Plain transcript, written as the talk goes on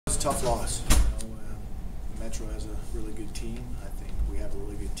tough loss. Metro has a really good team. I think we have a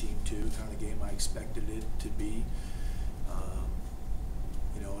really good team too. Kind of game I expected it to be.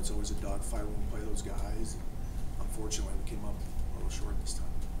 It's always a dogfight when we play those guys. Unfortunately, we came up a little short this time.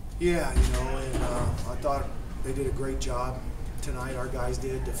 Yeah, and I thought they did a great job tonight. Our guys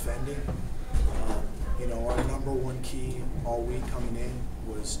did defending. Our number one key all week coming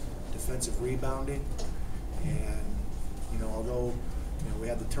in was defensive rebounding, and although we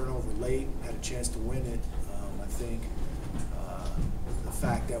had the turnover late, had a chance to win it, I think the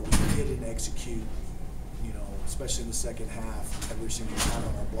fact that we didn't execute, especially in the second half, every single time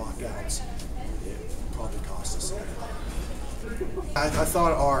on our blockouts, it probably cost us. I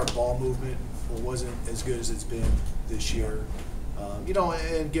thought our ball movement wasn't as good as it's been this year.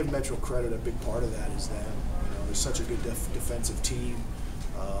 And give Metro credit, a big part of that is them. They're such a good defensive team.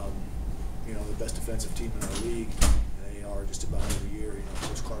 The best defensive team in our league. They are just about every year.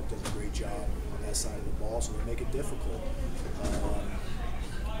 Coach Clark does a great job on that side of the ball, so they make it difficult.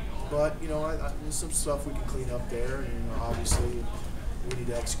 But there's some stuff we can clean up there. Obviously, we need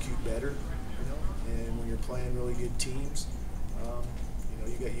to execute better. And when you're playing really good teams,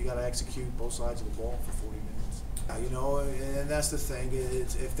 you got to execute both sides of the ball for 40 minutes. And that's the thing.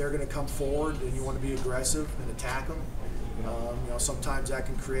 If they're going to come forward and you want to be aggressive and attack them, sometimes that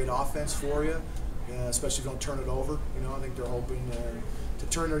can create offense for you, especially if you don't turn it over. I think they're hoping to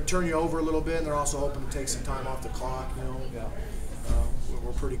turn you over a little bit, and they're also hoping to take some time off the clock.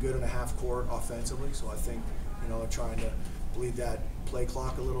 We're pretty good in a half court offensively, so I think they're trying to bleed that play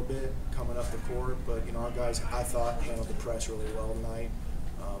clock a little bit coming up the court. But our guys, I thought, handled the press really well tonight.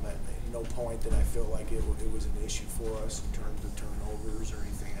 At no point did I feel like it was an issue for us in terms of turnovers or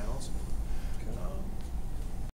anything else.